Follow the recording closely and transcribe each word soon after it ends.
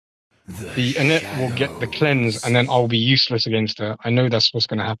the Annette will get the cleanse, and then I'll be useless against her. I know that's what's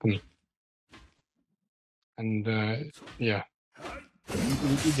going to happen. And yeah,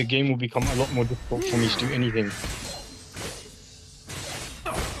 the game will become a lot more difficult for me to do anything.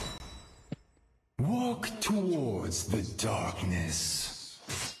 Walk towards the darkness.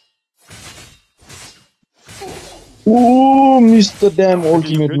 Oh, missed the damn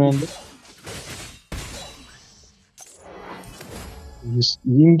ultimate, man. He's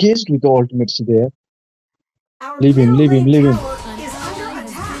engaged with the ultimates there. Leave him, leave him, leave him.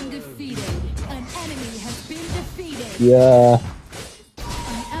 Yeah.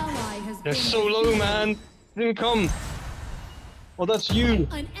 They're so low, man. Didn't come. Oh, that's you.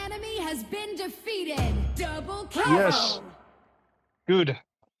 An enemy has been defeated. Double kill. Yes. Good.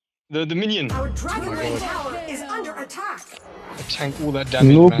 The minion. Our Dragon Lane tower is under attack. I tank all that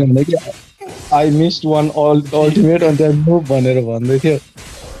damage, No, man. I missed one ultimate and then no banner one. Look here.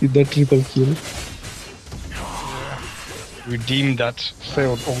 With the triple kill. Redeemed that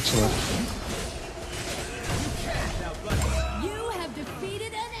failed ultimate. You have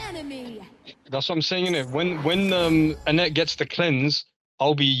defeated an enemy. That's what I'm saying, innit? When Annette gets the cleanse,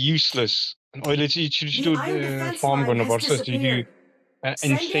 I'll be useless. And öyle hiç farm going varsa you do an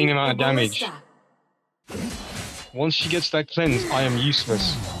insane amount of damage. Once she gets that cleanse, I am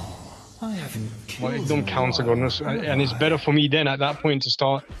useless. Well, it don't counter goodness, and it's better for me then at that point to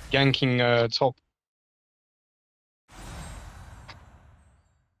start ganking top.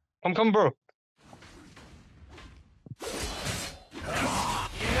 Come, bro.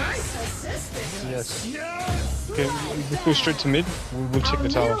 Yes. Okay, let's go straight to mid. We'll check the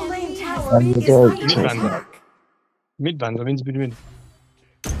tower. Mid band. That means mid.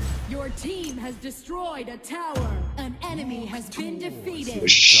 Your team has destroyed a tower. An enemy has been defeated.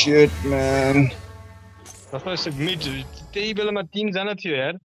 Shit, man. That's why I said mid. They böyle ama team zanatıyor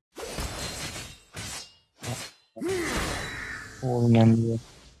yaar. Oh man, yeah.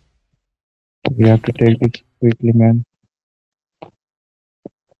 We have to take it quickly, man.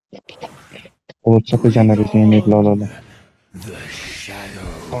 Oh, it's a generation. The shadow.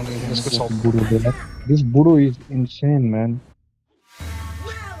 Let's go top. This Budo is insane, man.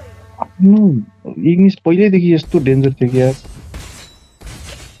 No, Ignis पहिल्यैदेखि यस्तो danger थियो कि यार.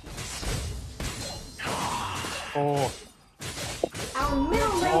 Oh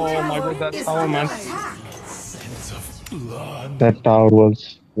my god, that tower, man. That tower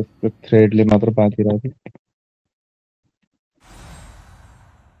was the threadले मात्र बाँचिरहेको थियो.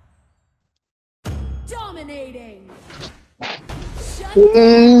 Dominating.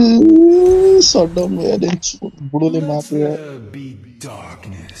 Sodom यार बुडोले मार्यो. Be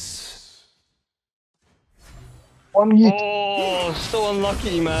darkness. One hit. Oh, so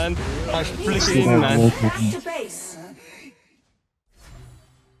unlucky, man. I flicked in, man.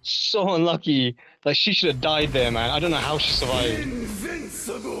 So unlucky. Like, she should have died there, man. I don't know how she survived.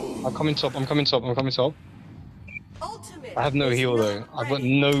 I'm coming top. I have no heal, though. I've got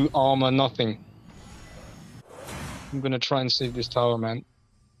no armor, nothing. I'm gonna try and save this tower, man.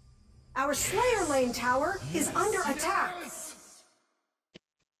 Our Slayer Lane tower is under attack.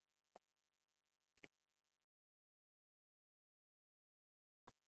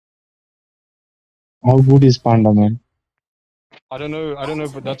 How good is Panda, man? I don't know,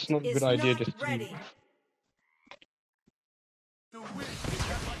 but that's not a good idea. Just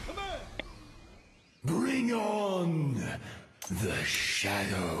Bring on the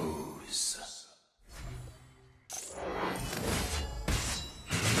shadows.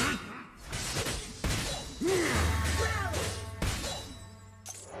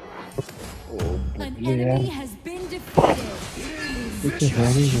 An enemy has been defeated. It's a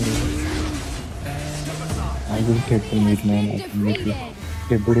very good. I will take the mid, man. I can make it.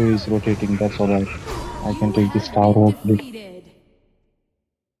 Okay, Budo is rotating, that's alright. I can take this tower hopefully.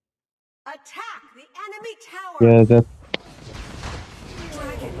 Attack the enemy tower. Yeah, that.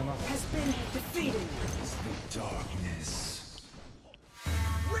 Dragon has been defeated. Darkness.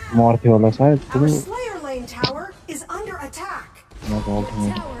 More थियो होला सायद. Our Slayer Lane tower is under attack. Not The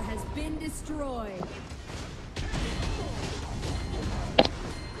ultimate. tower has been destroyed.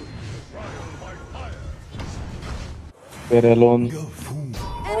 We're alone. Enemy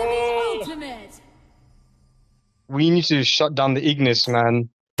ultimate. we need to shut down the Ignis, man.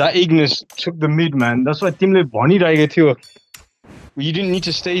 That Ignis took the mid, man. That's why Timle bhaniraheko थियो. You didn't need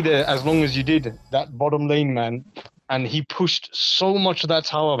to stay there as long as you did. That bottom lane, man. And he pushed so much of that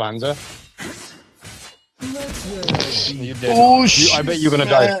tower, man. You're dead. Oh, I bet you're gonna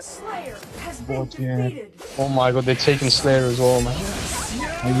die. Slayer has been defeated. Oh my god, they're taking Slayer as well, man.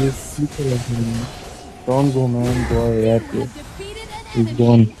 Don't go, man. Go ahead. Defeated an He's enemy.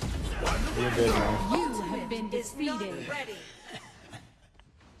 gone. dead, man. You have been Is not defeated. ready.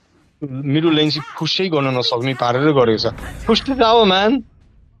 Middle lane चाहिँ पुसै गर्न नसक्ने पारेर गरेको छ. Push the tower, man.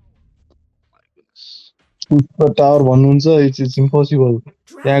 पुष्प tower भन्नुहुन्छ it's impossible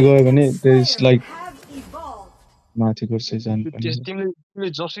त्यहाँ गयो भने there is like Have evolved. माथिको चाहिँ जानु पर्ने तिमीले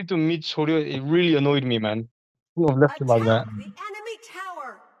जसरी त्यो mid छोड्यो, it really annoyed me, man. You have left it like that. Attack the enemy tower.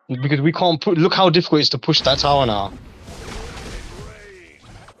 Because we can't put. Look how difficult it is to push that tower now.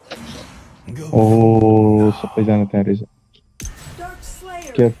 ओ सबैजना त्यहाँ रहेछ Dark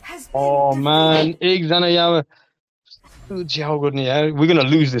Slayer Okay. has been Oh defeated. man, एकजना यहाँ झ्याउ गर्ने यार. We're gonna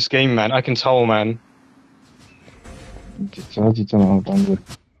lose this game, man. I can tell, man. जित्छ out राम्रो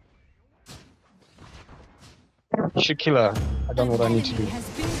You should kill her. I don't know what I need to do. Has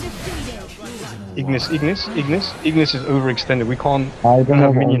been defeated. Ignis is overextended. We can't. I don't have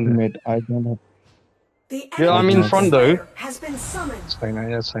have minion. ultimate I don't have The Yeah, I'm in enemy front though. Slayer has been summoned. Say that,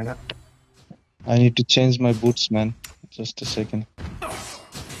 yeah, say that. I need to change my boots man just a second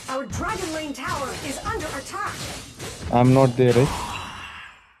Our Dragon Lane tower is under attack. I'm not there right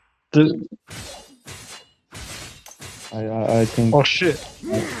I think Oh shit.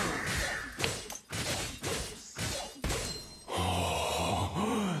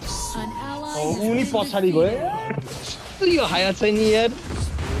 An ally Oh, has उनी been पछाडि गयो. defeated. यो हाया चाहिँ नि यार.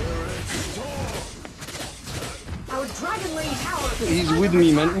 Our Dragon Lane tower is He's under with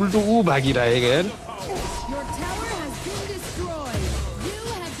me, man. attack. उल्टो ऊ भागिरहेको यार. Your tower has been destroyed. You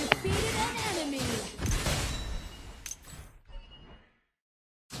have defeated an enemy.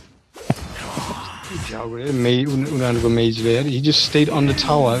 उनीहरूको मेजले यार. He just stayed on the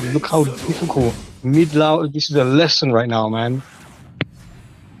tower. Look how difficult. Mid low. This is a lesson right now, man.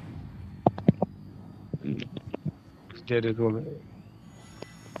 He's dead as well.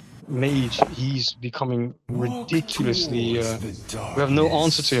 Mage, he's becoming ridiculously. We have no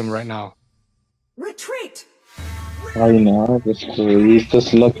answer to him right now. Retreat. होइन त्यस्तो he's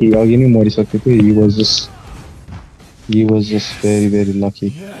just lucky अघि नै मरिसक्यो थियो he was just very very lucky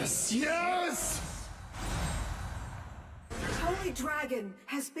Yes, yes! Holy Dragon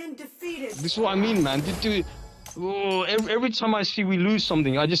has been defeated. This is what I mean, man. Every time I see we lose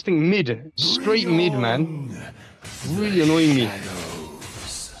something, I just think mid. Straight mid, man. Really annoying me.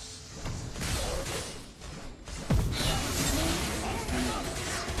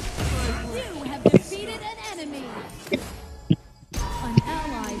 You have defeated an enemy. An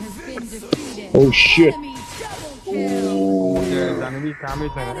ally has been defeated. oh shit Enemy double kill.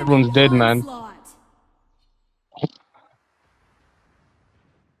 Everyone's dead, man. Onslaught.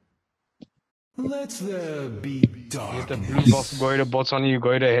 Let there be The blue buff darkness. गएर बचाउने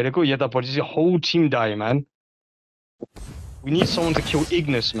गएर हेरेको यतापट्टि चाहिँ whole team die, man. We need someone to kill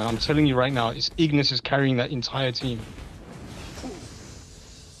Ignis, man. I'm telling you right now, Ignis is carrying that entire team.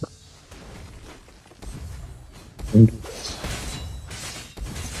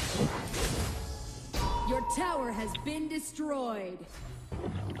 Your tower has been destroyed.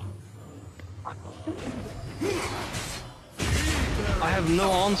 I have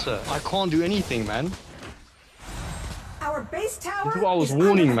no answer. I can't do anything, man. Our base tower This is what I was is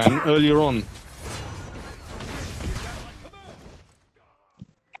warning, under man, attack. earlier on.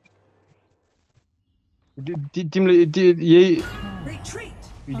 Retreat.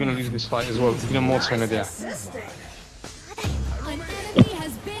 You're gonna lose this fight as well. You're gonna more turn it there. Assisting. An enemy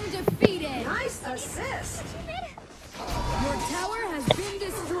has been defeated. Nice assist. Your tower has been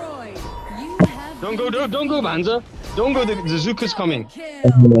destroyed. You have Don't go, Banza. Don't go. The Zuka's coming.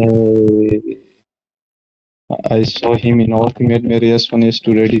 kill. I saw him in ultimate मेरो S1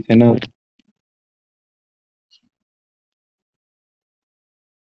 S2 ready थिएन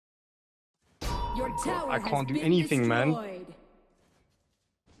Your tower I has can't do been anything, man. destroyed.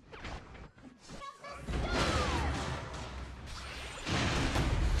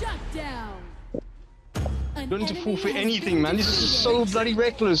 Shut down. An Don't need to enemy forfeit has anything, been man. This is defeated. so bloody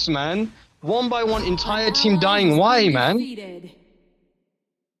reckless, man. One by one, entire An team ally dying. has Why, been man? defeated.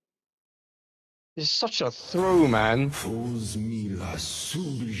 It's such a throw, man. Fuzmila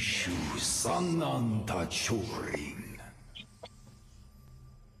subishu sananta chorin.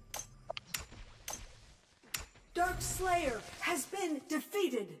 Dark Slayer has been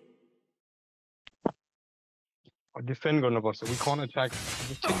defeated. Defend गर्नुपर्छ. We can't attack.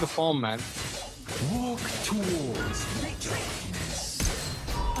 Just take the farm, man. Walk towards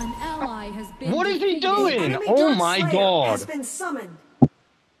An ally has been What is he defeated. doing? Enemy Oh Dark my Slayer God. has been summoned.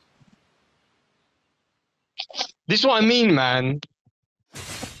 This is what I mean, man.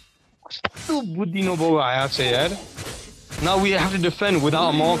 कस्तो बुद्धि नभएको आएको छ यार. Now we have to defend without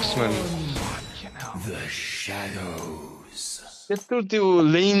a marksman. the shadows. त्यत्रो त्यो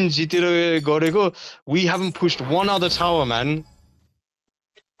lane जितेर गरेको, we haven't pushed one other tower, man.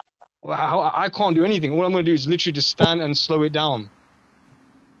 I can't do anything. All I'm gonna do is literally just stand and slow it down.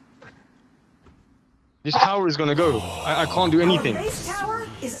 This tower is gonna go. I can't do Our anything. base tower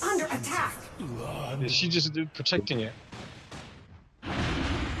is under attack. She's just protecting it.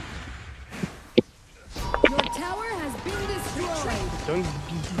 Your tower has been destroyed.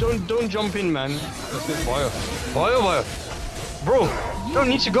 Don't jump in, man. That's it. Fire. Bro, you don't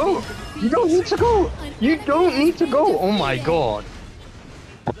need to go. You don't need to go. You don't need to go. Oh my god.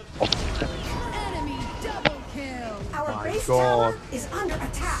 Enemy double kill. Our base God. tower is under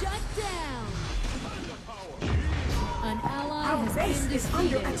attack. Shut down. An ally Our has base been is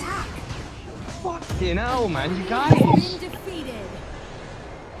under defeated. attack. Fucking hell, man. You Been guys. defeated.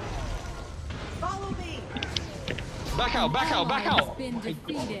 Follow me. Back out. Ally has been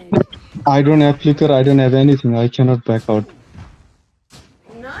defeated. I don't have flicker, I don't have anything. I cannot back out.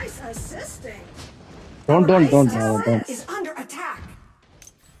 Nice assisting. Don't. Is under attack.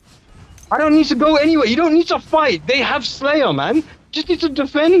 I don't need to go anywhere. You don't need to fight. They have Slayer, man. Just need to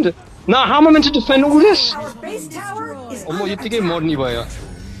defend. Now, how am I meant to defend all this? Our base tower is 어머, under 이렇게 attack. 머리 봐요.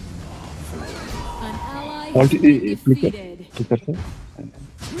 An ally Alt- has been flicker. defeated. Flicker, sir.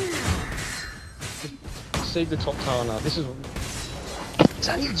 Save the top tower now. This is.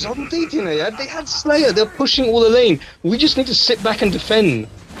 They had Slayer. They're pushing all the lane. We just need to sit back and defend.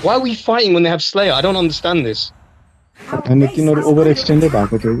 Why are we fighting when they have Slayer? I don't understand this. Our And base it, is overextended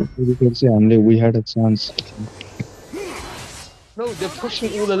under attack. we had a chance. No, they're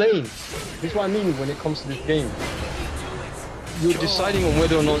pushing all the lane. This is what I mean when it comes to this game. You're deciding on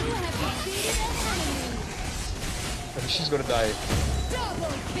whether or not. You have defeated an enemy. She's gonna die.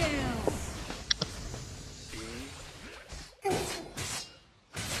 Double kill.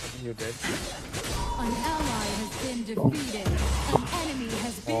 You're dead. An ally has been defeated. An enemy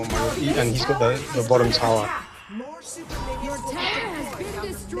has been Oh my god. defeated. And he's got the bottom tower. More super Your minions tower has been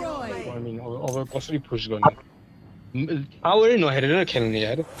destroyed. I mean, obviously push gun. Power no head, no killing the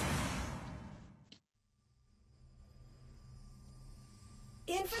head.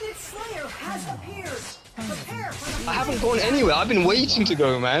 Infinite Slayer has appeared. Prepare for the I haven't gone anywhere. I've been waiting to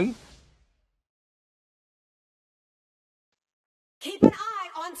go, man. Keep an eye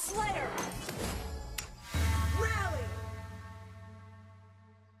on Slayer. Rally.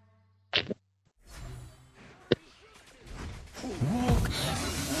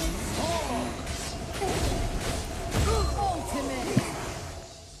 Ultimate.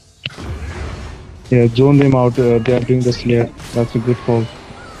 Yeah, zone them out. They are doing the Slayer. That's a good call.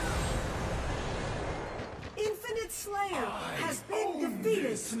 Infinite Slayer has been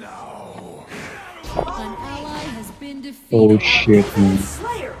defeated. An ally has been defeated. Oh shit, man. Infinite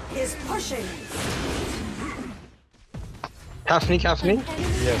Slayer is pushing. Kathleen? An enemy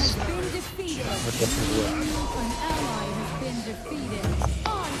Yes. has been defeated. But definitely will. An ally has been defeated.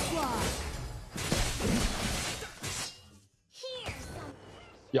 Onslaught.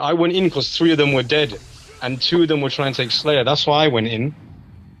 Yeah, I went in because 3 of them were dead, and 2 of them were trying to take Slayer. That's why I went in.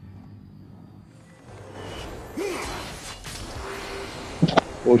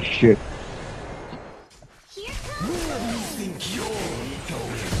 Oh shit.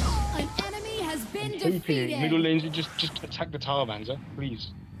 An enemy has been Keeping it. Middle defeated. lanes, just attack the tower, Banza.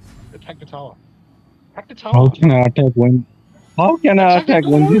 Please. Attack the tower. Attack the How tower. can I attack when? How can I attack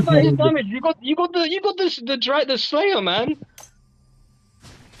Don't when worry this about his guy? damage. You got the Slayer, man.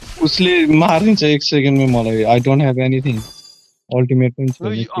 उसले मारिन्छ एक सेकेन्डमै मलाई. I don't have anything. Ultimate पनि No,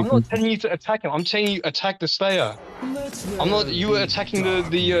 छैन. I'm not telling you to attack him. I'm telling you attack the Slayer. I'm not. You were attacking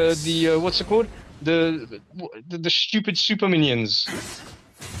the what's it called? The stupid super minions.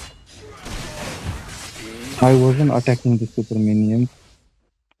 I wasn't attacking the super minions.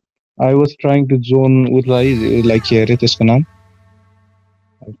 I was trying to zone Urai, like here त्यसको नाम.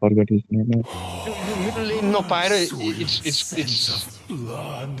 I forgot his name. You middle lane no pyro. It's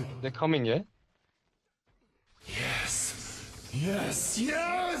Blood. they're coming, yeah. Yes.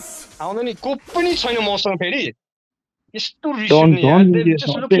 아우너니 꽃분이 전혀 못성 베리. यस्तो रिस Don't- उठ्ने don't यार. do They're this.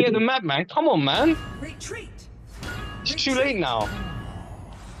 just looking at the map, man. Come on, man. Retreat. It's too late now.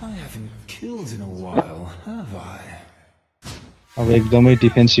 I haven't killed in a while, have I? अब एकदमै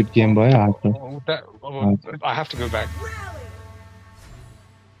defensive game भयो हातमा. I have to go back.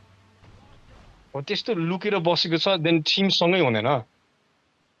 त्यस्तो लुकेर बसेको छ, then team सँगै हुँदैन.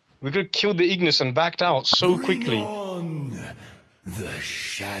 We could kill the Ignis and backed out so quickly. On the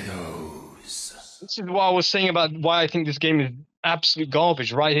shadows. This is what I was saying about why I think this game is absolute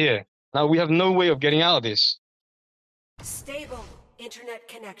garbage right here. Now we have no way of getting out of this. Stable internet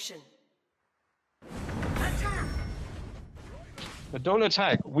connection. Attack. But don't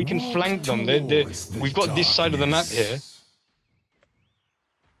attack. We can Walk flank them. They're, towards the we've got this side of the map here. darkness.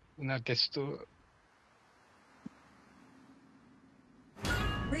 And that gets to...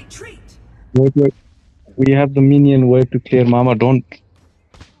 Retreat. Wait. We have the minion way to clear Mama. Don't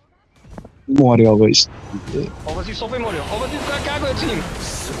worry, guys. Obviously, stop him, Mario. Obviously, Kago team.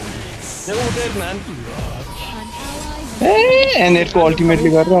 They're all dead, man. An ally And it को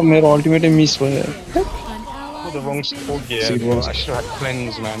ultimately कर रहा मेरा ultimate miss हुआ है. an ally Oh, the wrong support gear. See, bro. boss. I should have had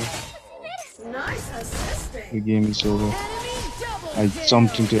cleanse, man. Nice assisting. The game is over. enemy double I kill.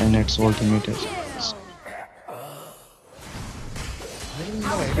 jumped into NX ultimate.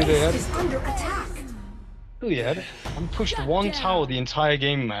 Our Maybe they base had... is under attack. Yeah, I'm pushed one tower the entire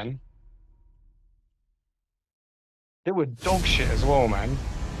game, man. They were dog shit as well, man.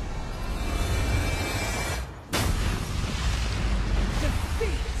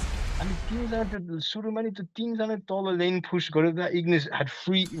 And Surumani to $300 lane push got it. That Ignis had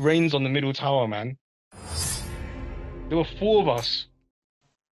free reigns on the middle tower, man. There were 4 of us.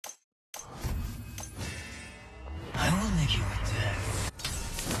 I will make you a